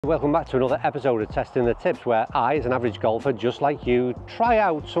Welcome back to another episode of Testing the Tips, where I, as an average golfer just like you, try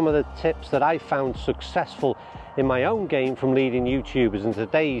out some of the tips that I found successful in my own game from leading YouTubers, and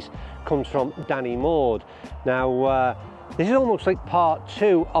today's comes from Danny Maud. Now this is almost like part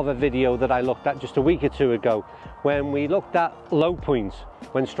two of a video that I looked at just a week or two ago when we looked at low points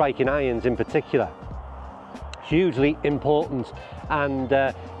when striking irons in particular. Hugely important, and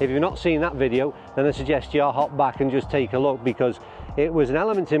if you've not seen that video, then I suggest you hop back and just take a look, because it was an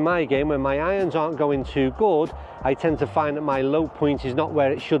element in my game when my irons aren't going too good. I tend to find that my low point is not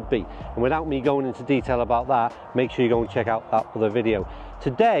where it should be, and without me going into detail about that, make sure you go and check out that other video.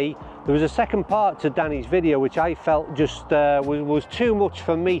 Today there was a second part to Danny's video which I felt just was too much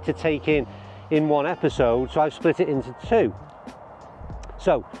for me to take in one episode, so I've split it into two.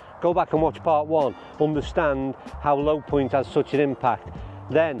 So go back and watch part one, understand how low point has such an impact.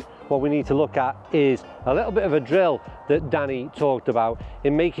 Then what we need to look at is a little bit of a drill that Danny talked about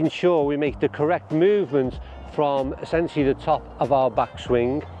in making sure we make the correct movements from essentially the top of our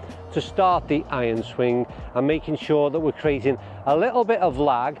backswing to start the iron swing, and making sure that we're creating a little bit of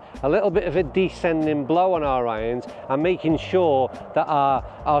lag, a little bit of a descending blow on our irons, and making sure that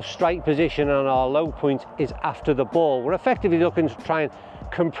our strike position and our low point is after the ball. We're effectively looking to try and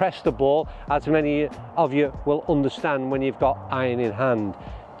compress the ball, as many of you will understand when you've got iron in hand.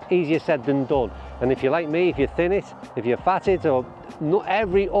 Easier said than done, and if you're like me, if you thin it, if you fat it, or not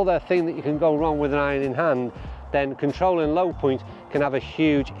every other thing that you can go wrong with an iron in hand, then controlling low point can have a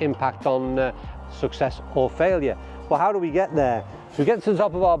huge impact on success or failure. Well, how do we get there? So we get to the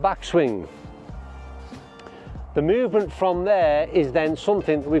top of our backswing. The movement from there is then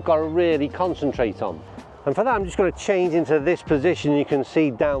something that we've got to really concentrate on. And for that, I'm just going to change into this position you can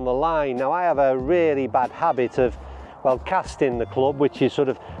see down the line. Now, I have a really bad habit of, well, casting the club, which is sort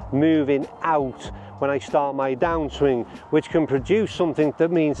of moving out when I start my downswing, which can produce something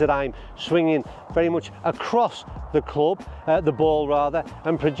that means that I'm swinging very much across the club, the ball rather,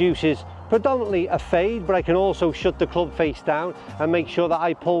 and produces predominantly a fade, but I can also shut the club face down and make sure that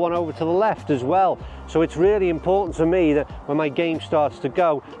I pull one over to the left as well. So it's really important to me that when my game starts to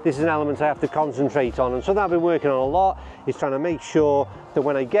go, this is an element I have to concentrate on, and something I've been working on a lot is trying to make sure that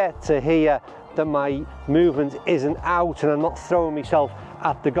when I get to here, that my movement isn't out and I'm not throwing myself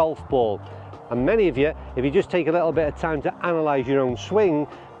at the golf ball. And many of you, if you just take a little bit of time to analyze your own swing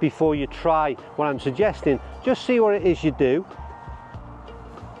before you try what I'm suggesting, just see what it is you do,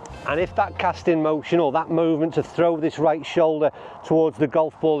 and if that casting motion or that movement to throw this right shoulder towards the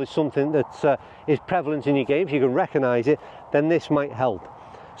golf ball is something that is prevalent in your game, if you can recognize it, then this might help.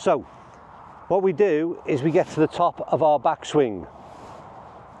 So what we do is we get to the top of our backswing.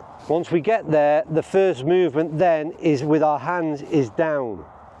 Once we get there, the first movement then is with our hands is down.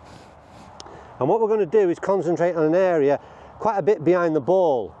 And what we're going to do is concentrate on an area quite a bit behind the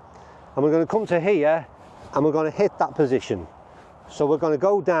ball. And we're going to come to here and we're going to hit that position. So we're going to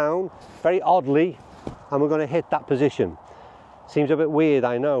go down very oddly and we're going to hit that position. Seems a bit weird,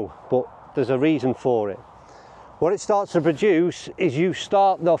 I know, but there's a reason for it. What it starts to produce is you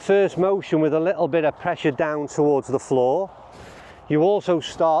start the first motion with a little bit of pressure down towards the floor. You also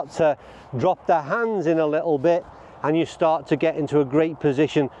start to drop the hands in a little bit, and you start to get into a great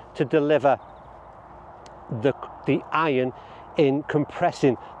position to deliver the iron in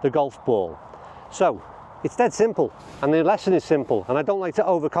compressing the golf ball. So it's dead simple, and the lesson is simple, and I don't like to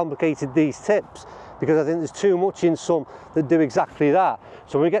overcomplicate these tips because I think there's too much in some that do exactly that.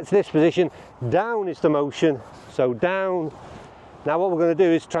 So when we get to this position, down is the motion, so down. Now what we're going to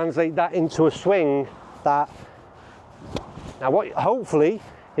do is translate that into a swing that, now what, hopefully,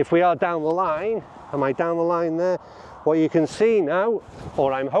 if we are down the line, am I down the line there? What you can see now,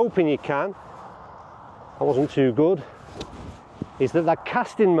 or I'm hoping you can, that wasn't too good, is that that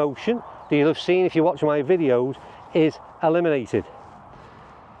casting motion that you'll have seen if you watch my videos is eliminated.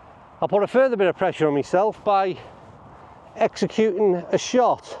 I'll put a further bit of pressure on myself by executing a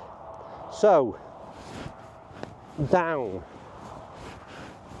shot. So, down,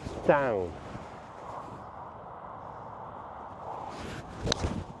 down.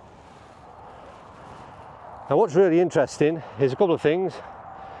 Now what's really interesting is a couple of things.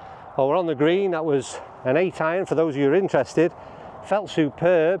 Well, we're on the green, that was an 8 iron for those of you who are interested. Felt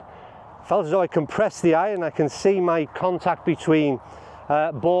superb, felt as though I compressed the iron. I can see my contact between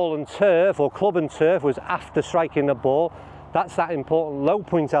ball and turf, or club and turf, was after striking the ball. That's that important low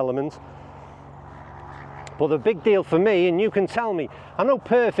point element. But the big deal for me, and you can tell me, I'm no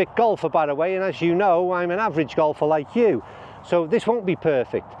perfect golfer by the way, and as you know, I'm an average golfer like you. So this won't be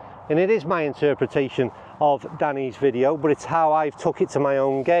perfect, and it is my interpretation of Danny's video, but it's how I've took it to my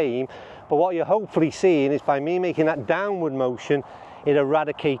own game. But what you're hopefully seeing is by me making that downward motion, it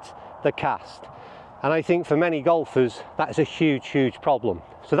eradicates the cast. And I think for many golfers, that is a huge problem.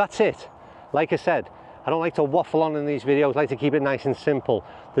 So that's it. Like I said, I don't like to waffle on in these videos, I like to keep it nice and simple.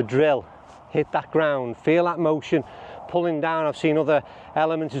 The drill, hit that ground, feel that motion, pulling down. I've seen other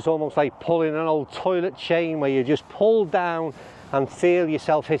elements, it's almost like pulling an old toilet chain where you just pull down and feel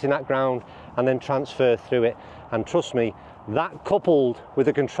yourself hitting that ground and then transfer through it. And trust me, that coupled with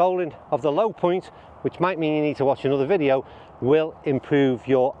the controlling of the low point, which might mean you need to watch another video, will improve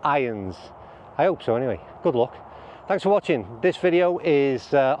your irons. I hope so anyway. Good luck. Thanks for watching. This video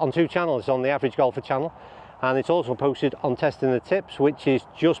is on 2 channels. It's on the Average Golfer channel, and it's also posted on Testing the Tips, which is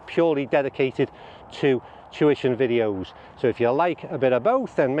just purely dedicated to tuition videos. So if you like a bit of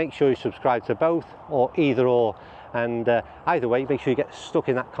both, then make sure you subscribe to both, or either or. And either way, make sure you get stuck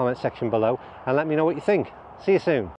in that comment section below and let me know what you think. See you soon.